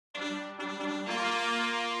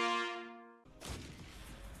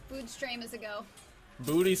food stream is a go.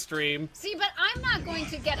 Booty stream. See, but I'm not going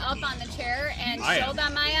to get up on the chair and show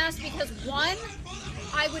them my ass because one,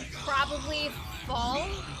 I would probably fall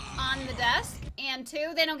on the desk, and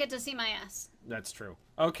two, they don't get to see my ass. That's true.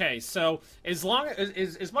 Okay, so as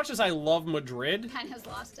much as I love Madrid, Ken has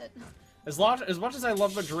lost it. As much as I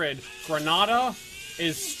love Madrid, Granada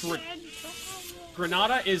is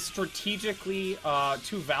strategically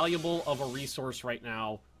too valuable of a resource right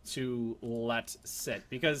now to let sit,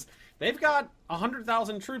 because they've got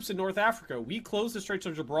 100,000 troops in North Africa. We close the Straits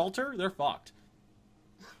of Gibraltar, they're fucked.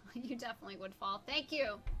 You definitely would fall. Thank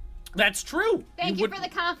you. That's true. Thank you for the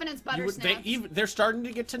confidence, Buttersnaps. They're starting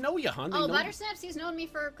to get to know you, hon. Oh, Buttersnaps, he's known me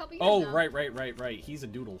for a couple years now. Oh, right. He's a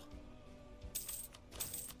doodle.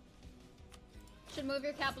 Should move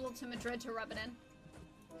your capital to Madrid to rub it in.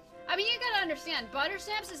 I mean, you gotta understand,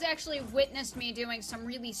 Buttersnaps has actually witnessed me doing some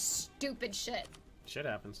really stupid shit. Shit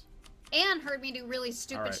happens. And heard me do really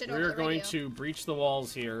stupid shit over the radio. We're going to breach the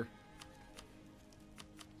walls here.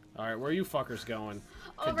 Alright, where are you fuckers going?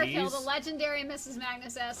 Overkill, the legendary Mrs.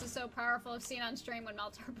 Magnus ass is so powerful if seen on stream would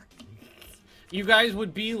melt her brain. You guys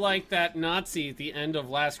would be like that Nazi at the end of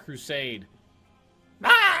Last Crusade.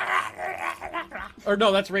 Or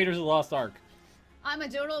no, that's Raiders of the Lost Ark. I'm a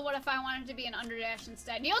doodle, what if I wanted to be an underdash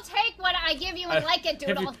instead? You'll take what I give you and like it,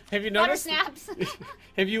 doodle. Have you noticed? Buttersnaps.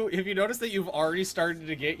 have you noticed that you've already started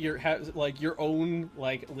to get your own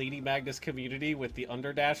Lady Magnus community with the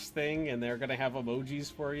underdash thing, and they're gonna have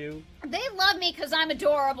emojis for you? They love me because I'm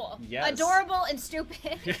adorable. Yes. Adorable and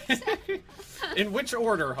stupid. In which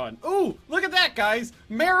order, hun? Ooh, look at that, guys!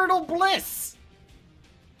 Marital bliss!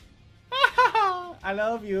 I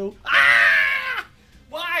love you. Ah!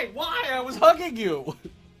 Why? Why? I was hugging you!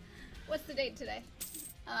 What's the date today?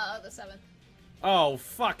 Oh, the 7th. Oh,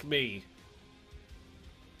 fuck me.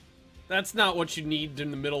 That's not what you need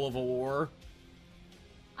in the middle of a war.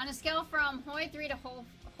 On a scale from Hoi 3 to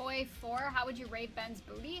Hoi 4, how would you rate Ben's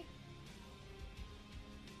booty?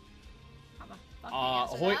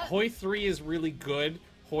 Hoi 3 is really good.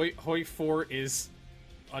 Hoi 4 is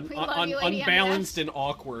unbalanced and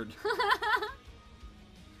awkward.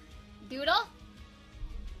 Doodle?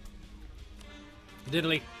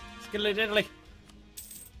 Diddly. Skiddly diddly.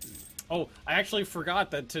 Oh, I actually forgot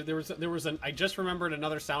that there was I just remembered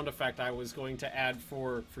another sound effect I was going to add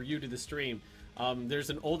for you to the stream. There's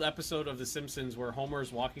an old episode of The Simpsons where Homer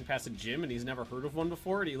is walking past a gym and he's never heard of one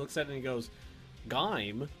before, and he looks at it and he goes,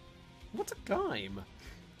 "Gime? What's a gime?"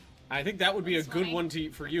 I think that would be a good one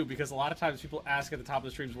for you, because a lot of times people ask at the top of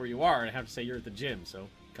the streams where you are, and I have to say you're at the gym, so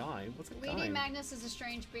gime? What's a gime? Lady Magnus is a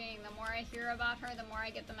strange being. The more I hear about her, the more I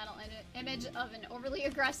get the mental image of an overly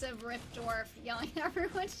aggressive ripped dwarf yelling at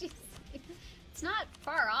everyone she sees. It's not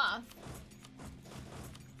far off.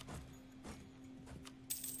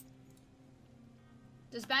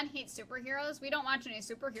 Does Ben hate superheroes? We don't watch any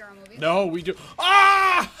superhero movies. No, we do.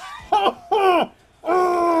 Ah!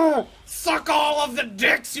 Oh! Suck all of the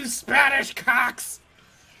dicks, you Spanish cocks!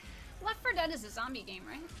 Left 4 Dead is a zombie game,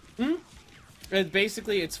 right? Hmm? And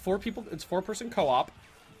basically, it's 4 people. It's 4-person co-op,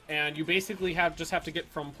 and you basically just have to get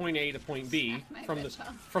from point A to point B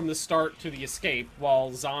from the start to the escape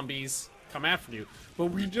while zombies come after you. But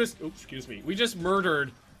we just, we just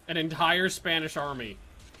murdered an entire Spanish army.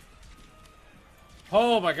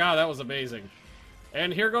 Oh my god, that was amazing.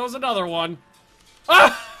 And here goes another one.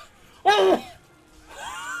 Ah! Oh!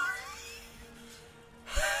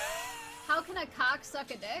 How can a cock suck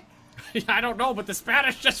a dick? I don't know, but the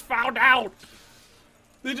Spanish just found out.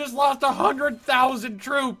 They just lost 100,000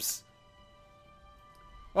 troops.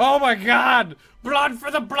 Oh my god! Blood for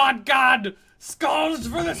the blood god! Skulls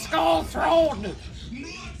for the skull throne!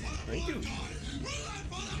 Thank you.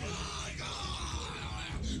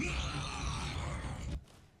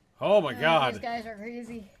 Oh my god. These guys are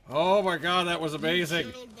crazy. Oh my god, that was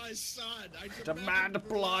amazing. Demand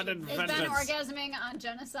blood and vengeance. Is Ben orgasming on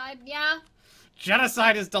genocide? Yeah.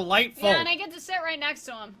 Genocide is delightful. Yeah, and I get to sit right next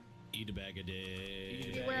to him. Eat a bag a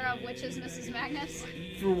day. Beware of witches, Mrs. Magnus.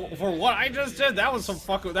 For what I just did, that was some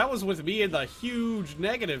that was with me in the huge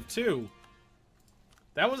negative too.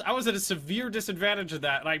 I was at a severe disadvantage of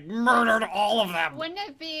that, and I murdered all of them. Wouldn't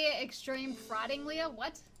it be extreme frauding, Leah?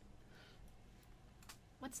 What?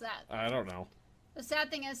 What's that? I don't know. The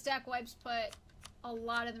sad thing is, Stack Wipes put a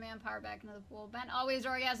lot of the manpower back into the pool. Ben always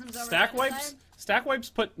orgasms over Stack Wipes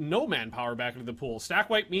put no manpower back into the pool.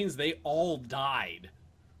 Stack Wipe means they all died.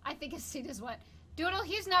 I think his seat is wet. Doodle,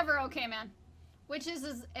 he's never okay, man. Witches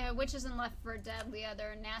in Left 4 Dead, Leah.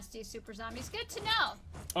 They're nasty super zombies. Good to know.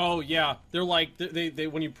 Oh yeah, they're like they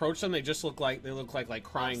when you approach them, they just look like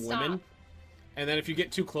crying women. And then if you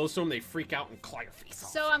get too close to them, they freak out and claw your face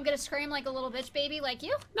off. So I'm gonna scream like a little bitch baby like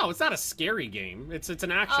you? No, it's not a scary game. It's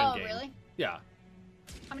an action game. Oh, really? Yeah.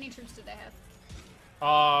 How many troops did they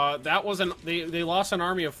have? That was they lost an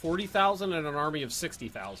army of 40,000 and an army of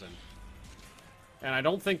 60,000. And I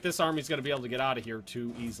don't think this army's gonna be able to get out of here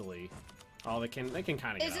too easily. Oh, they can kind of get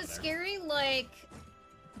out of there. Is it scary like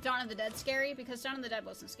Dawn of the Dead scary? Because Dawn of the Dead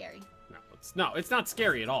wasn't scary. No, it's not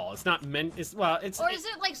scary at all. It's not meant. Or is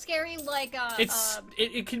it like scary like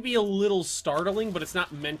it can be a little startling, but it's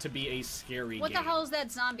not meant to be a scary What game. the hell is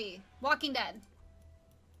that zombie? Walking Dead.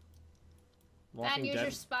 And use your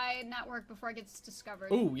spy network before it gets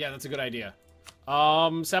discovered. Ooh, yeah, that's a good idea.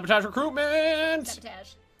 Sabotage recruitment!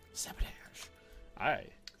 Sabotage. I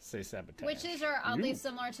say sabotage. Witches are oddly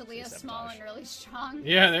similar to Leah, small and really strong.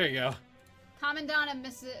 Yeah, there you go. Commandant of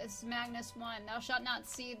Mrs. Magnus 1. Thou shalt not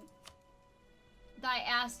see thy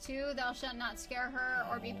ass 2. Thou shalt not scare her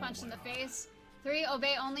or be punched in the face. 3.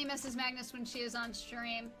 Obey only Mrs. Magnus when she is on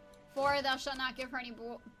stream. 4. Thou shalt not give her any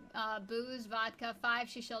booze, vodka. 5.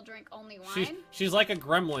 She shall drink only wine. She's like a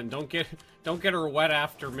gremlin. Don't get her wet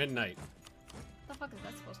after midnight. What the fuck is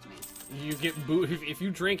that supposed to mean? You get if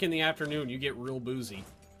you drink in the afternoon, you get real boozy.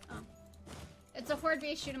 Oh. It's a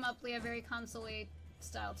horde-based shoot 'em up, Leah. Very console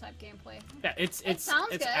style type gameplay. Yeah, it sounds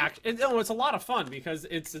good. It's a lot of fun because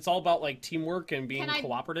it's all about like teamwork and being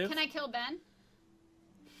cooperative. Can I kill Ben?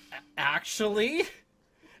 Actually,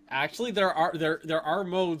 there are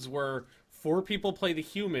modes where 4 people play the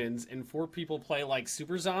humans and 4 people play like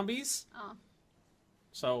super zombies. Oh.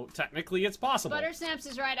 So technically, it's possible. Butter Snaps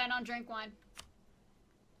is right. I don't drink wine.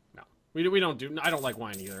 No, we don't do. I don't like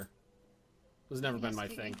wine either. It's never been my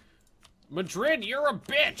thing. Madrid, you're a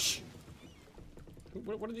bitch.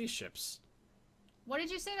 What are these ships? What did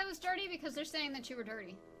you say that was dirty? Because they're saying that you were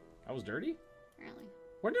dirty. I was dirty? Apparently.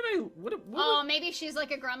 When did I... Oh, maybe she's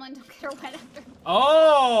like a gremlin. Don't get her wet after.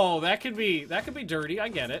 Oh, that could be dirty. I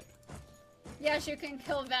get it. Yes, you can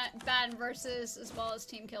kill Ben versus as well as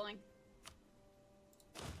team killing.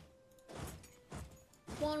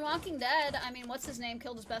 Well, in Walking Dead, I mean, what's his name?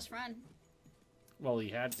 Killed his best friend. Well,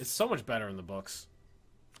 it's so much better in the books.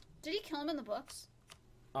 Did he kill him in the books?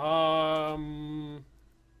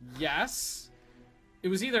 Yes. It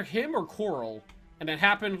was either him or Coral, and it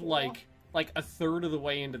happened like a third of the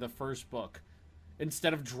way into the first book,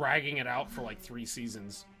 instead of dragging it out for like 3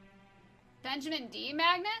 seasons. Benjamin D.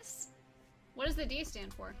 Magnus? What does the D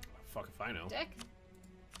stand for? Fuck if I know. Dick?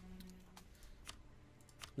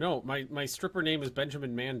 No, my stripper name is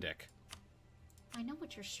Benjamin Mandick. I know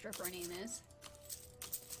what your stripper name is.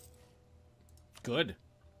 Good.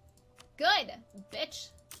 Good,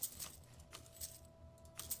 bitch.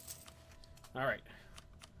 Alright.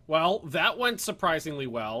 Well, that went surprisingly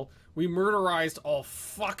well. We murderized a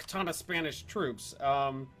fuck ton of Spanish troops.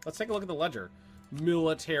 Let's take a look at the ledger.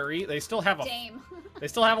 Military. They still have a... Dame. They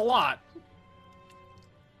still have a lot.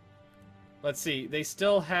 Let's see. They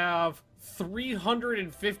still have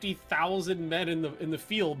 350,000 men in the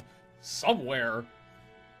field somewhere.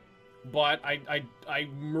 But I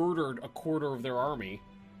murdered a quarter of their army.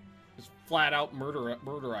 Just flat out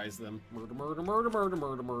murderize them. Murder.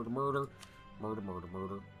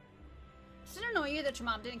 Does it annoy you that your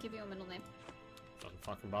mom didn't give you a middle name? Doesn't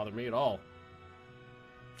fucking bother me at all.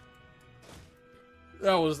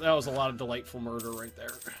 That was a lot of delightful murder right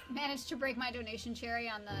there. Managed to break my donation cherry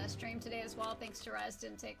on the stream today as well, thanks to Rez.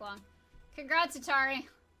 Didn't take long. Congrats, Atari.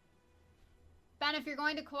 Ben, if you're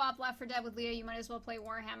going to co-op Left 4 Dead with Leah, you might as well play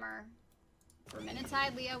Warhammer. For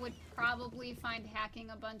Minutide, Leah would probably find hacking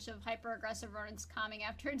a bunch of hyper-aggressive rodents calming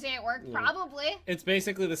after a day at work. Yeah. Probably. It's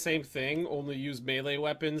basically the same thing, only use melee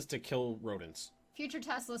weapons to kill rodents. Future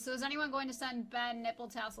Tesla. So is anyone going to send Ben nipple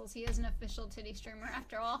tassels? He is an official titty streamer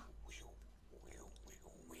after all.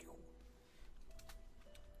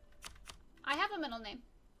 I have a middle name.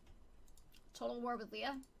 Total War with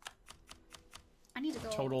Leah. I need to go.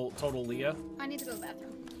 Total Leah. I need to go to the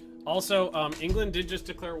bathroom. Also, England did just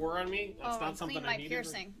declare war on me. That's not something clean my I needed.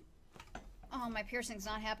 Piercing. Oh, my piercing's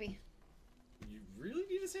not happy. You really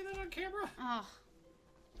need to say that on camera? Oh.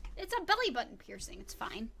 It's a belly button piercing. It's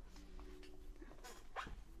fine.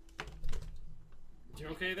 You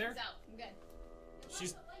okay there? It's out. I'm good.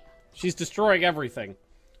 She's destroying everything.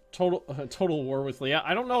 Total War with Leah.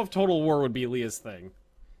 I don't know if Total War would be Leah's thing.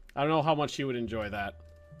 I don't know how much she would enjoy that.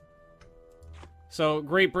 So,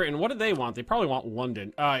 Great Britain, what do they want? They probably want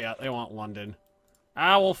London. Oh, yeah, they want London.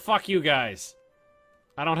 Ah, well, fuck you guys.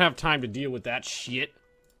 I don't have time to deal with that shit.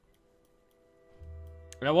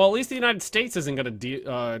 Yeah, well, at least the United States isn't going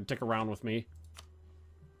to dick around with me.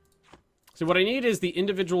 So what I need is the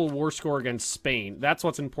individual war score against Spain. That's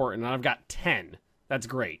what's important, and I've got 10. That's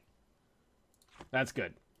great. That's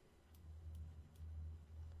good.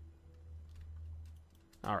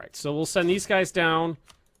 Alright, so we'll send these guys down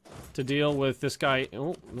to deal with this guy.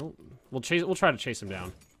 Oh, no. We'll try to chase him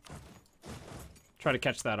down. Try to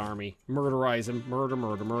catch that army. Murderize him. Murder,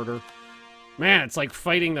 murder, murder. Man, it's like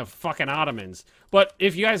fighting the fucking Ottomans. But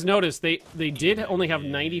if you guys notice, they did only have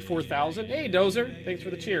 94,000. Hey, Dozer. Thanks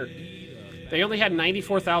for the cheer. They only had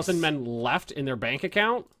 94,000 men left in their bank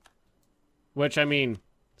account. Which, I mean,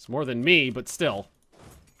 it's more than me, but still.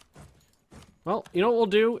 Well, you know what we'll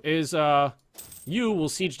do is, you will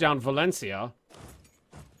siege down Valencia.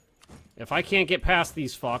 If I can't get past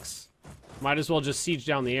these fucks, might as well just siege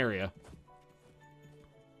down the area.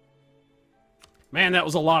 Man, that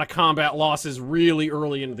was a lot of combat losses really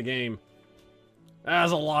early into the game. That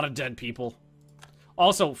was a lot of dead people.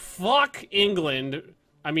 Also, fuck England.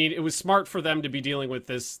 I mean, it was smart for them to be dealing with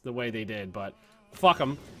this the way they did, but fuck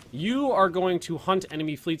them. You are going to hunt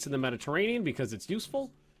enemy fleets in the Mediterranean because it's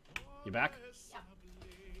useful. You back? Yeah.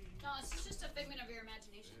 No, it's just a figment of your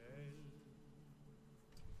imagination.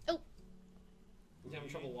 Oh. You having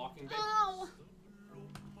trouble walking, babe? Oh.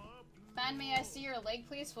 Ben, may I see your leg,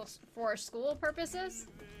 please, for school purposes?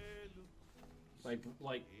 Like. There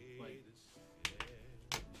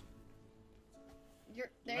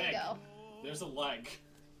leg. you go. There's a leg.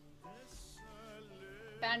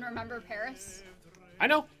 Ben, remember Paris? I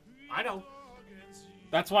know.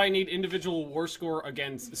 That's why I need individual war score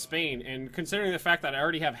against Spain, and considering the fact that I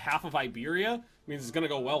already have half of Iberia, means it's gonna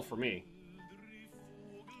go well for me.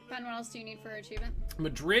 Ben, what else do you need for achievement?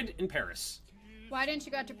 Madrid and Paris. Why didn't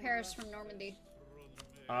you go to Paris from Normandy?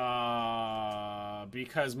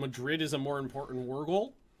 Because Madrid is a more important war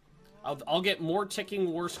goal. I'll get more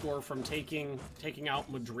ticking war score from taking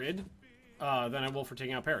out Madrid than I will for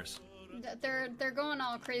taking out Paris. They're going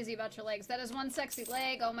all crazy about your legs. That is one sexy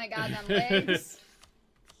leg. Oh my god, them legs.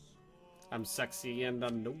 I'm sexy and I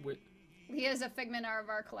know it. He is a figment of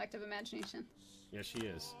our collective imagination. Yes, she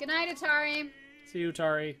is. Good night, Atari. See you,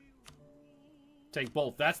 Atari. Take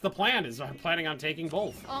both. That's the plan, is I'm planning on taking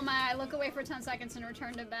both. Oh my, I look away for 10 seconds and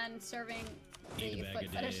return to Ben serving the foot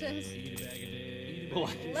fetishes.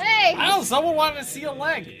 Legs! I don't know, someone wanted to see a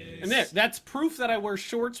leg. And that's proof that I wear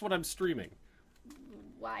shorts when I'm streaming.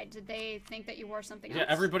 Why? Did they think that you wore something else? Yeah,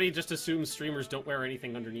 everybody just assumes streamers don't wear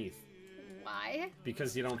anything underneath. Why?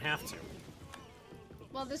 Because you don't have to.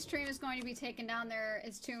 Well, this stream is going to be taken down. There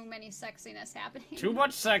is too many sexiness happening. Too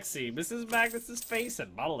much sexy. Mrs. Magnus's face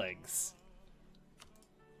and my legs.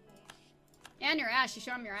 And your ass. You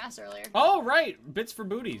showed him your ass earlier. Oh, right. Bits for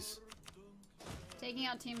booties. Taking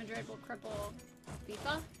out Team Madrid will cripple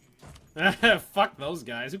FIFA. Fuck those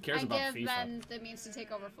guys. Who cares about I give FIFA? Ben the means to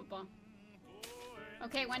take over football.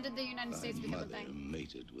 Okay, when did the United States become a thing?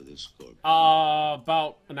 Mated with his corpse.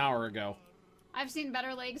 About an hour ago. I've seen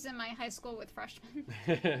better legs in my high school with freshmen.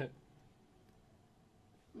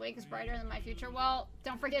 Legs brighter than my future. Well,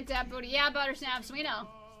 don't forget Dad Booty. Yeah, Buttersnaps, we know.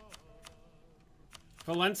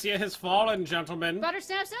 Valencia has fallen, gentlemen.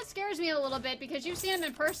 Buttersnaps, that scares me a little bit because you've seen him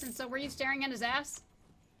in person, so were you staring at his ass?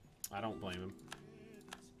 I don't blame him.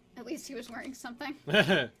 At least he was wearing something.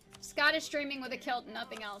 Scott is streaming with a kilt and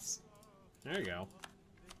nothing else. There you go.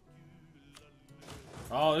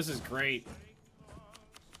 Oh, this is great.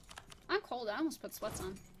 I'm cold. I almost put sweats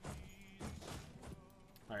on.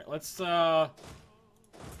 Alright, let's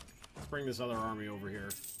bring this other army over here.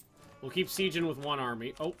 We'll keep sieging with one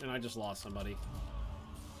army. Oh, and I just lost somebody.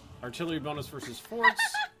 Artillery bonus versus forts.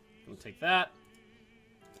 We'll take that.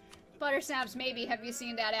 Buttersnaps, maybe. Have you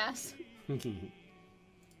seen that ass?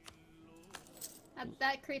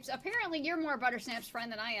 that creeps. Apparently, you're more Buttersnaps'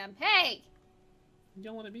 friend than I am. Hey! What are you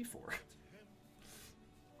yelling at me for?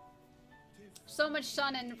 So much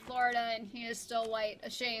sun in Florida, and he is still white.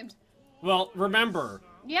 Ashamed. Well, remember.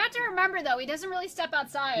 You have to remember, though, he doesn't really step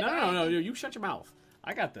outside. No, you shut your mouth.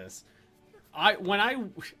 I got this.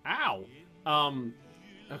 Ow.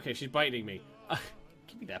 Okay, she's biting me.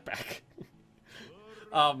 Give me that back.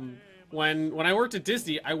 When I worked at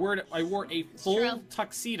Disney, I wore a full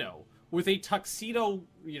tuxedo with a tuxedo,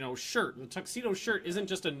 shirt. The tuxedo shirt isn't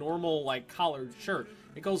just a normal like collared shirt.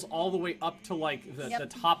 It goes all the way up to like the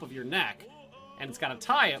top of your neck, and it's got a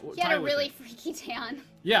tie. He had a really freaky tan.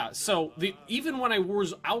 Yeah, so even when I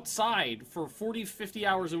was outside for 40, 50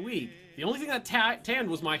 hours a week, the only thing that tanned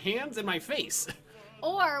was my hands and my face.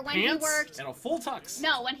 Or when Pants he worked and a full tux.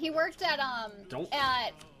 No, when he worked at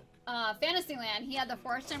Fantasyland, he had the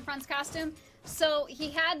Forrest and Friends costume. So he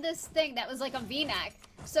had this thing that was like a V-neck.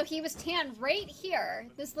 So he was tan right here,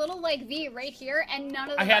 this little like V right here, and none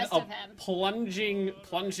of the rest of him. I had a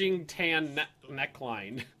plunging tan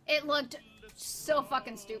neckline. It looked so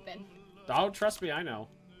fucking stupid. Oh, trust me, I know.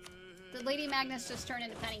 Did Lady Magnus just turn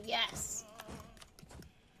into Penny? Yes.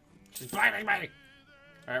 She's biting me!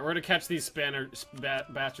 Alright, we're gonna catch these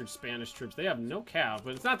bastard Spanish troops. They have no cav,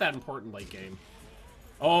 but it's not that important late game.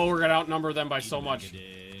 Oh, we're gonna outnumber them by so much.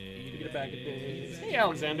 Hey,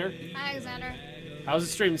 Alexander. Hi, Alexander. How's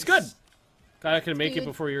the stream? It's good. Glad I can make it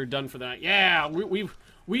before you're done for the night. Yeah, we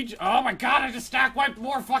oh my god, I just stack wiped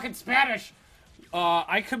more fucking Spanish!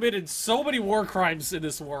 I committed so many war crimes in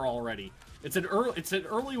this war already. It's an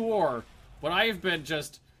early war, but I have been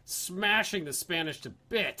just smashing the Spanish to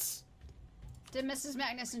bits. Did Mrs.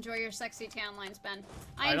 Magnus enjoy your sexy tan lines, Ben?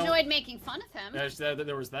 I enjoyed making fun of him.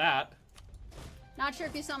 There was that. Not sure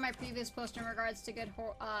if you saw my previous post in regards to good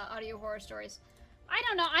audio horror stories. I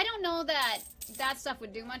don't know. I don't know that that stuff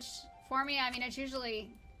would do much for me. I mean, it's usually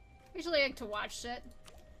like to watch shit.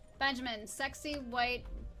 Benjamin, sexy, white,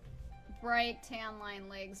 bright, tan line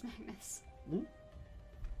legs, Magnus. Mm.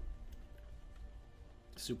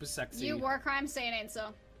 Super sexy. You war crime, say it ain't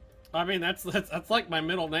so. I mean, that's like my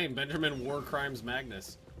middle name, Benjamin War Crimes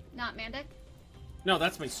Magnus. Not Mandic? No,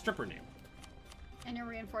 that's my stripper name. And your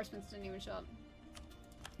reinforcements didn't even show up.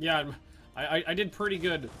 Yeah, I did pretty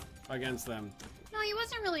good against them. No, he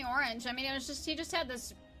wasn't really orange. I mean, it was just, he just had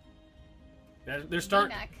this... They're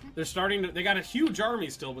starting to, they got a huge army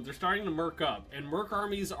still, but they're starting to merc up. And merc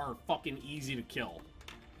armies are fucking easy to kill.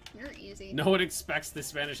 You're easy. No one expects the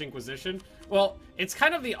Spanish Inquisition. Well, it's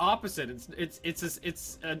kind of the opposite. It's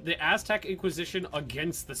the Aztec Inquisition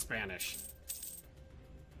against the Spanish.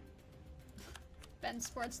 Ben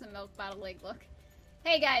sports the milk bottle leg look.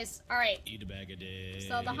 Hey guys, alright. Eat a bag a day.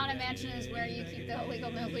 So the Haunted Mansion is where you keep the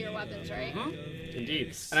illegal nuclear weapons, right? Mm-hmm.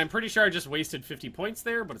 Indeed. And I'm pretty sure I just wasted 50 points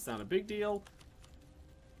there, but it's not a big deal.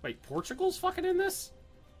 Wait, Portugal's fucking in this?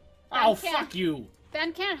 Oh, fuck you!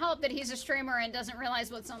 Ben can't help that he's a streamer and doesn't realize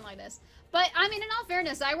what sunlight is. But, I mean, in all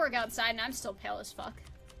fairness, I work outside and I'm still pale as fuck.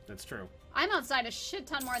 That's true. I'm outside a shit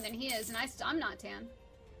ton more than he is, and I'm not tan.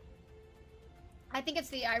 I think it's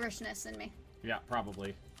the Irishness in me. Yeah,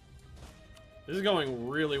 probably. This is going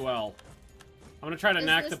really well. I'm gonna try to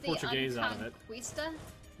knock the Portuguese out of it.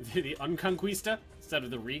 The Unconquista? Instead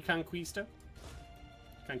of the Reconquista?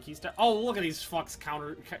 Conquista? Oh, look at these fucks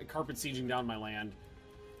carpet sieging down my land.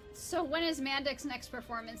 So when is Mandic's next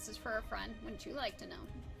performance is for a friend? Wouldn't you like to know?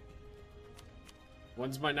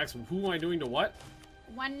 When's my next... Who am I doing to what?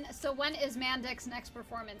 When is Mandic's next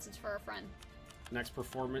performance? It's for a friend. Next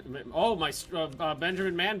performance... Oh, my...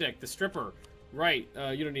 Benjamin Mandic, the stripper. Right,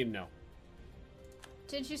 you don't need to know.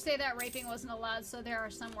 Didn't you say that raping wasn't allowed, so there are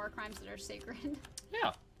some war crimes that are sacred?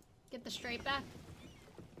 Yeah. Get the straight back.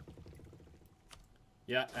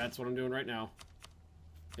 Yeah, that's what I'm doing right now.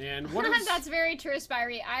 And what is... That's very true,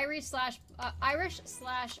 Spirey. Irish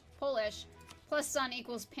slash Polish plus sun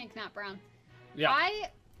equals pink, not brown. Yeah.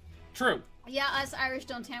 True. Yeah, us Irish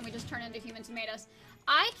don't tan. We just turn into human tomatoes.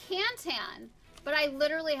 I can tan, but I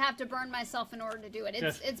literally have to burn myself in order to do it.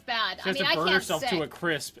 It's bad. I mean, I can't sit. You have to burn yourself to a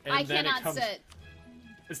crisp, and I then cannot it comes... sit.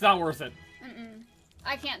 It's not worth it.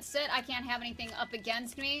 I can't sit. I can't have anything up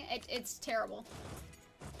against me. It's terrible.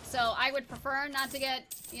 So I would prefer not to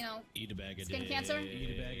get, you know, skin cancer.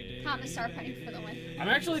 Commissar Penny for the win. I'm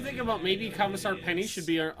actually thinking about maybe Commissar Penny should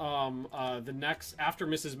be the next, after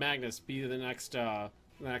Mrs. Magnus, be the next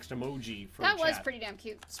emoji for That chat. was pretty damn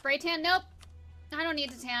cute. Spray tan? Nope. I don't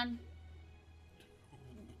need to tan.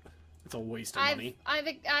 It's a waste of money.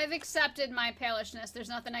 I've accepted my palishness. There's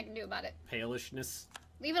nothing I can do about it. Palishness?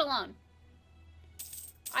 Leave it alone.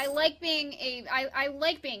 I like being I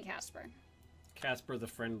like being Casper. Casper the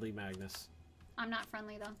friendly Magnus. I'm not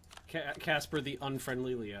friendly though. Casper the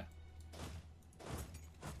unfriendly Leah.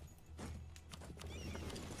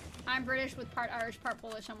 I'm British with part Irish, part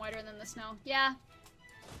Polish. I'm whiter than the snow. Yeah.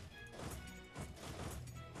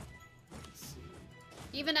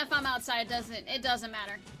 Even if I'm outside, it doesn't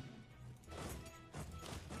matter.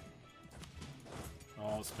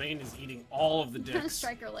 Oh, Spain is eating all of the dicks.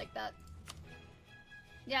 Striker like that.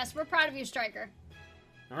 Yes, we're proud of you, Striker.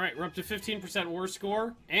 Alright, we're up to 15% war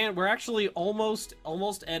score, and we're actually almost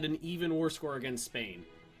at an even war score against Spain.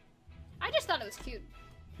 I just thought it was cute.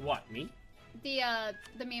 What, me? The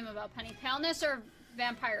meme about Penny. Paleness or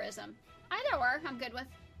vampirism? Either or, I'm good with.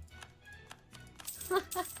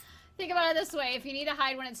 Think about it this way, if you need to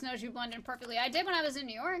hide when it snows, you blend in perfectly. I did when I was in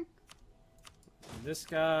New York. This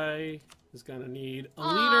guy is gonna need a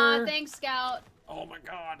Aw, leader. Thanks, Scout. Oh my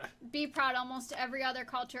god. Be proud, almost every other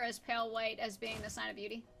culture has pale white as being the sign of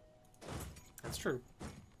beauty. That's true.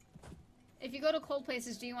 If you go to cold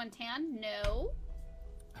places, do you want tan? No.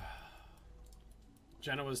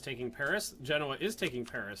 Genoa's taking Paris. Genoa is taking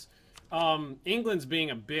Paris. England's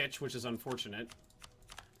being a bitch, which is unfortunate.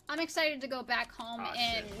 I'm excited to go back home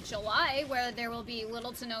in July, where there will be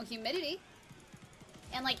little to no humidity.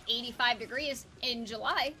 And like 85 degrees in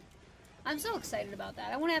July. I'm so excited about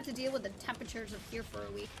that. I won't have to deal with the temperatures of here for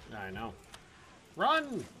a week. I know.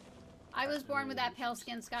 Run! I was born with that pale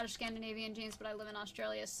skin, Scottish Scandinavian genes, but I live in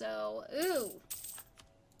Australia, so... Ooh.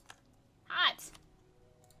 Hot.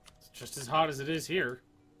 It's just as hot as it is here.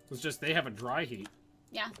 It's just they have a dry heat.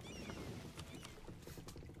 Yeah.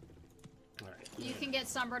 Alright. You can get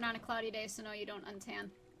sunburn on a cloudy day, so no, you don't untan.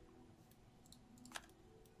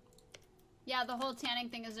 Yeah, the whole tanning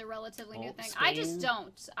thing is a relatively new thing. Spain. I just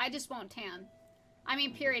don't. I just won't tan. I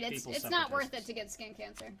mean, period. It's not worth it to get skin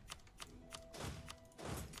cancer.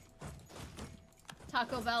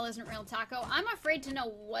 Taco Bell isn't real taco. I'm afraid to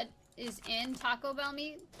know what is in Taco Bell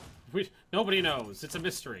meat. Nobody knows. It's a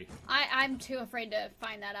mystery. I'm too afraid to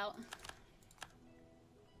find that out.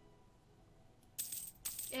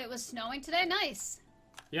 It was snowing today? Nice.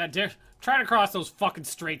 Yeah, try to cross those fucking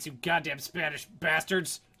straits, you goddamn Spanish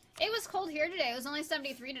bastards. It was cold here today. It was only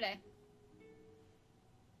 73 today.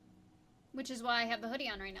 Which is why I have the hoodie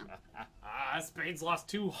on right now. Spain's lost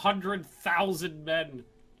 200,000 men.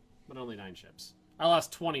 But only 9 ships. I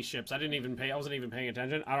lost 20 ships. I wasn't even paying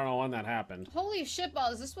attention. I don't know when that happened. Holy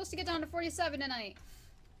shitballs. Is this supposed to get down to 47 tonight?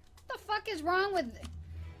 What the fuck is wrong with...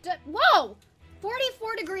 Whoa!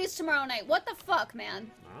 44 degrees tomorrow night. What the fuck,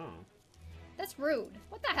 man? Oh. That's rude.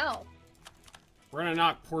 What the hell? We're gonna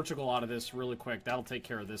knock Portugal out of this really quick. That'll take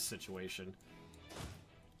care of this situation.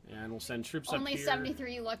 And we'll send troops up here. Only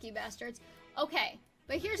 73, you lucky bastards. Okay,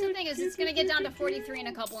 but here's the thing is it's gonna get down to 43 in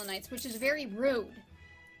a couple of nights, which is very rude.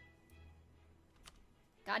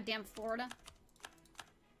 Goddamn Florida.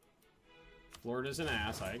 Florida's an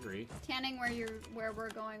ass, I agree. Tanning where we're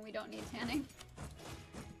going, we don't need tanning.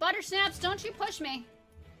 Butter snaps, don't you push me.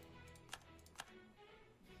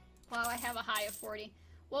 Wow, I have a high of 40.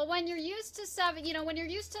 Well, when you're used to when you're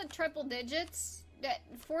used to triple digits,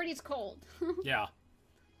 40's cold. Yeah.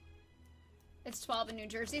 It's 12 in New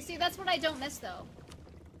Jersey. See, that's what I don't miss, though.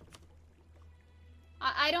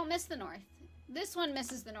 I don't miss the North. This one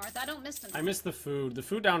misses the North. I don't miss the North. I miss the food. The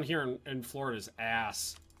food down here in Florida is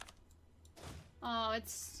ass. Oh,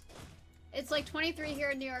 it's like 23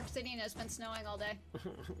 here in New York City, and it's been snowing all day.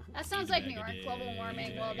 That sounds like New York. Global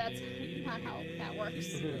warming. Well, that's not how that works.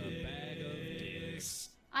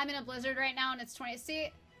 I'm in a blizzard right now, and it's 20. See,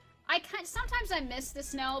 sometimes I miss the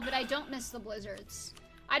snow, but I don't miss the blizzards.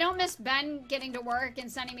 I don't miss Ben getting to work and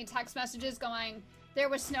sending me text messages going, there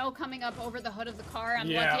was snow coming up over the hood of the car. I'm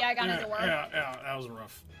lucky I got into work. Yeah, that was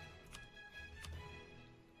rough.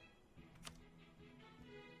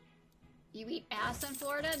 You eat ass in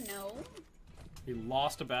Florida? No. You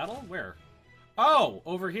lost a battle? Where? Oh,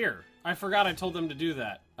 over here. I forgot I told them to do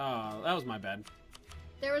that. That was my bad.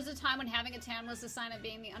 There was a time when having a tan was a sign of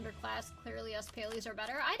being the underclass. Clearly us Paleys are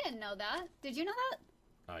better. I didn't know that. Did you know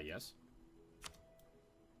that? Yes.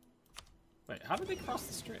 Wait, how did they cross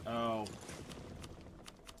the street? Oh.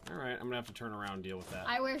 Alright, I'm gonna have to turn around and deal with that.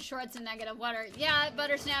 I wear shorts and negative water. Yeah,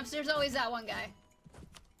 butter snaps, there's always that one guy.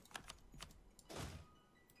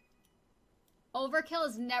 Overkill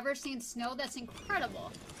has never seen snow. That's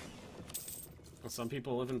incredible. Well, some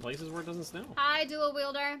people live in places where it doesn't snow. Hi, dual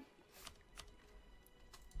wielder.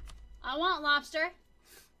 I want lobster.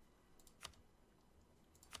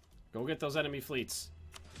 Go get those enemy fleets.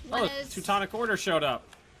 When the Teutonic Order showed up.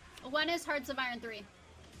 When is Hearts of Iron 3?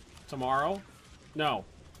 Tomorrow? No.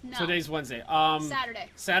 No. Today's Wednesday. Saturday.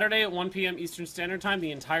 Saturday at 1 p.m. Eastern Standard Time.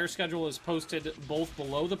 The entire schedule is posted both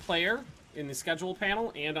below the player in the schedule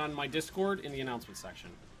panel and on my Discord in the announcement section.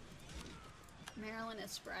 Maryland is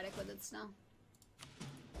sporadic with its snow.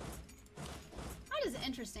 That is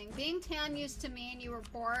interesting. Being tan used to mean you were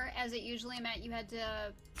poor, as it usually meant you had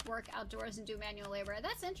to work outdoors and do manual labor.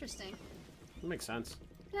 That's interesting. That makes sense.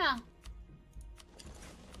 Yeah.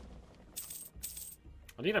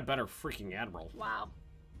 I need a better freaking admiral. Wow.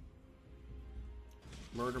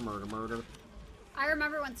 Murder, murder, murder. I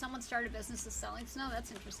remember when someone started businesses selling snow.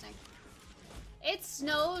 That's interesting. It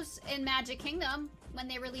snows in Magic Kingdom when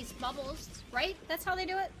they release bubbles, right? That's how they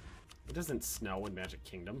do it? It doesn't snow in Magic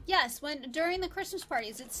Kingdom. Yes, during the Christmas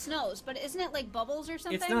parties it snows, but isn't it like bubbles or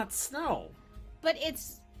something? It's not snow. But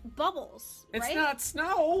it's bubbles, right? It's not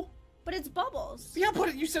snow. But it's bubbles. Yeah,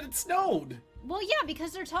 but you said it snowed. Well, yeah,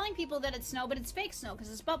 because they're telling people that it's snow, but it's fake snow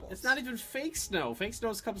because it's bubbles. It's not even fake snow. Fake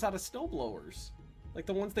snow comes out of snow blowers. Like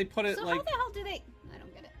the ones they put it so like... how the hell do they... I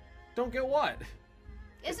don't get it. Don't get what?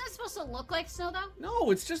 Isn't it supposed to look like snow, though?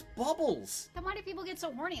 No, it's just bubbles. Then why do people get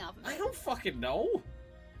so horny off of it? I don't fucking know.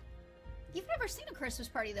 You've never seen a Christmas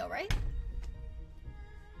party, though, right?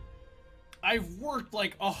 I've worked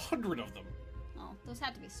like 100 of them. Oh, those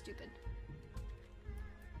had to be stupid.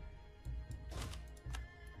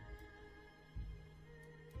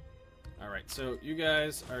 Alright, so you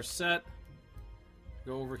guys are set.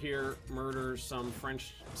 Go over here, murder some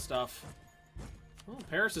French stuff. Oh,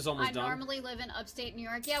 Paris is almost done. I normally live in upstate New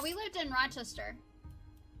York. Yeah, we lived in Rochester.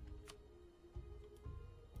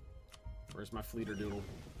 Where's my fleeter doodle?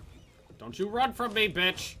 Don't you run from me,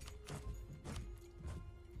 bitch!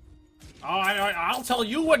 Oh, I'll tell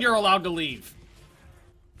you when you're allowed to leave.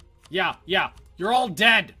 Yeah, you're all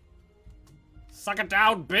dead. Suck it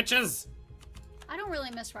down, bitches! I don't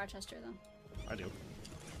really miss Rochester, though. I do.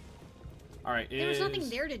 Alright, there was nothing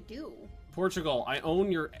there to do. Portugal, I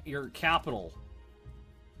own your capital.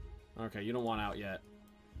 Okay, you don't want out yet.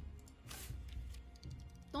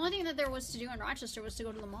 The only thing that there was to do in Rochester was to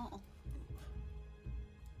go to the mall.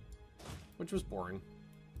 Which was boring.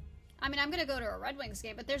 I mean, I'm gonna go to a Red Wings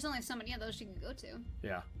game, but there's only so many of those you can go to.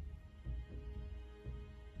 Yeah.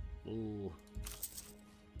 Ooh.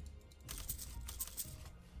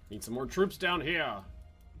 Need some more troops down here.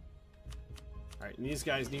 Alright, and these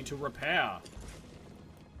guys need to repair.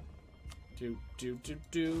 From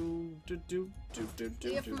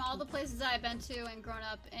all the places I've been to and grown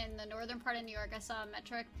up in the northern part of New York, I saw a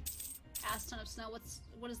metric ass ton of snow.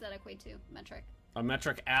 What does that equate to? Metric. A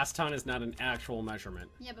metric ass ton is not an actual measurement.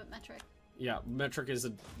 Yeah, but metric. Yeah, metric is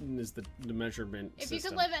the measurement If system. you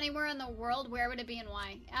could live anywhere in the world, where would it be and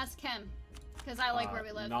why? Ask Kim, because I like where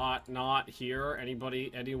we live. Not here.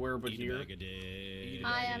 Anybody, anywhere but here.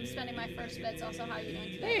 I am spending my first bits. Also, how are you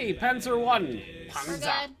doing today? Hey, Panzer 1. We're Panzer.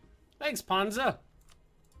 good. Thanks, Panzer.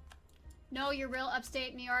 No, you're real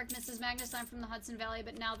upstate New York, Mrs. Magnus. I'm from the Hudson Valley,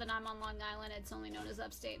 but now that I'm on Long Island, it's only known as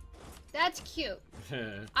upstate. That's cute.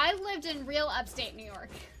 I lived in real upstate New York.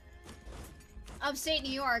 Upstate New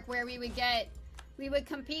York, where we would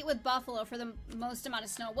compete with Buffalo for the most amount of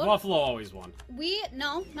snow. Buffalo always won.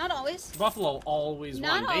 No, not always. Buffalo always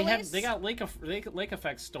not won. Always. They got lake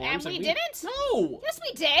effect storms. And we didn't? No! Yes,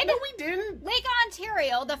 we did! No, we didn't! Lake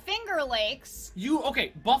Ontario, the Finger Lakes.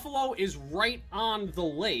 Okay, Buffalo is right on the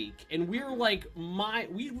lake, and we're like,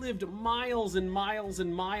 we lived miles and miles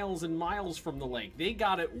and miles and miles from the lake. They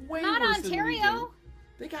got it way not worse Ontario. than we did.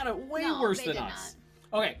 They got it way worse than us.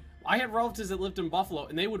 Okay, I had relatives that lived in Buffalo,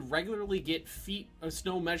 and they would regularly get feet of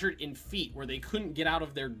snow measured in feet, where they couldn't get out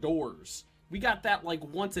of their doors. We got that like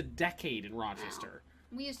once a decade in Rochester.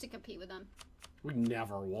 Wow. We used to compete with them. We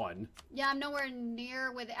never won. Yeah, I'm nowhere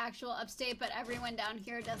near with actual upstate, but everyone down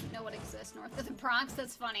here doesn't know what exists north of the Bronx.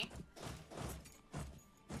 That's funny.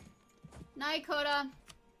 Night, Coda.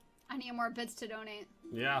 I need more bits to donate.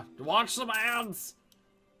 Yeah, watch some ads.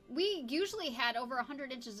 We usually had over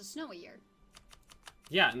 100 inches of snow a year.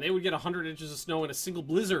 Yeah, and they would get 100 inches of snow in a single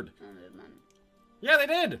blizzard. No, they didn't. Yeah, they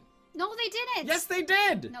did. No, they didn't. Yes, they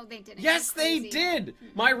did. No, they didn't. Yes, they did.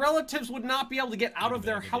 My relatives would not be able to get out of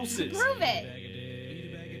their houses. Prove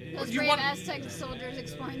it. Those brave Aztec soldiers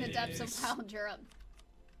exploring the depths of wild Europe.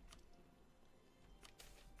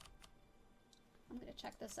 I'm gonna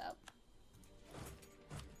check this out.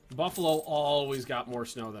 Buffalo always got more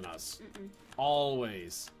snow than us.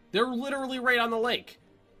 Always. They're literally right on the lake.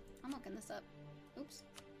 I'm looking this up. Oops.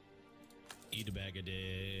 Eat a bag of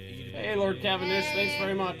dicks. Hey, Lord Cavendish, thanks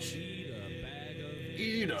very much.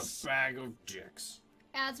 Eat a bag of dicks.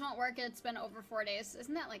 Ads won't work. It's been over 4 days.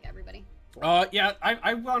 Isn't that like everybody? Yeah,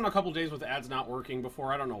 I've gone a couple days with ads not working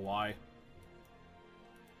before. I don't know why.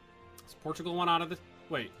 Is Portugal one out of this?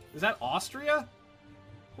 Wait, is that Austria?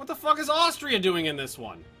 What the fuck is Austria doing in this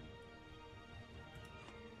one?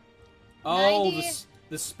 Oh,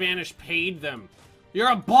 the Spanish paid them.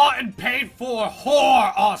 You're a bought and paid for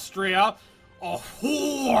whore, Austria! A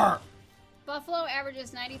whore! Buffalo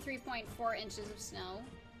averages 93.4 inches of snow.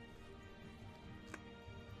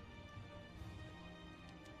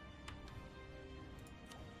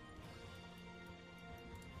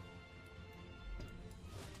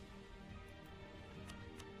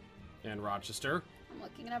 And Rochester. I'm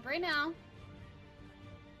looking it up right now.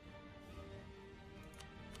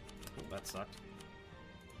 Oh, that sucked.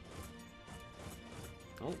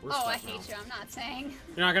 Oh, I hate you. I'm not saying.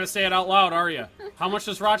 You're not gonna say it out loud, are you? How much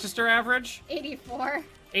does Rochester average? 84.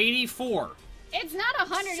 84. It's not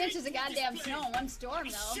 100 inches of goddamn snow in one storm,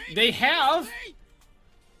 though. They have.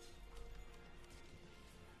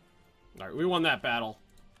 All right, we won that battle,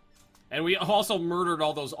 and we also murdered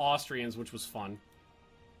all those Austrians, which was fun.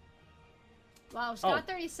 Wow, Scout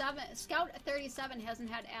 37 hasn't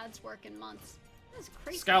had ads work in months. That's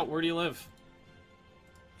crazy. Scout, where do you live?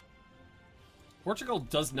 Portugal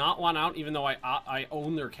does not want out, even though I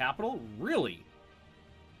own their capital? Really?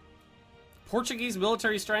 Portuguese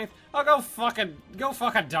military strength? Oh, go fucking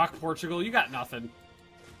duck, Portugal. You got nothing.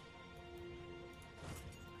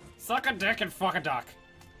 Suck a dick and fuck a duck.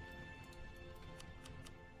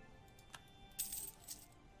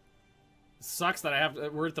 Sucks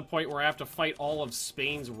that we're at the point where I have to fight all of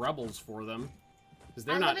Spain's rebels for them. Because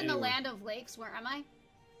they're not live in the land of lakes. Where am I?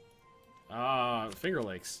 Finger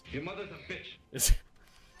Lakes. Your mother's a bitch.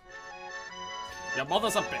 Your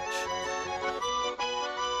mother's a bitch.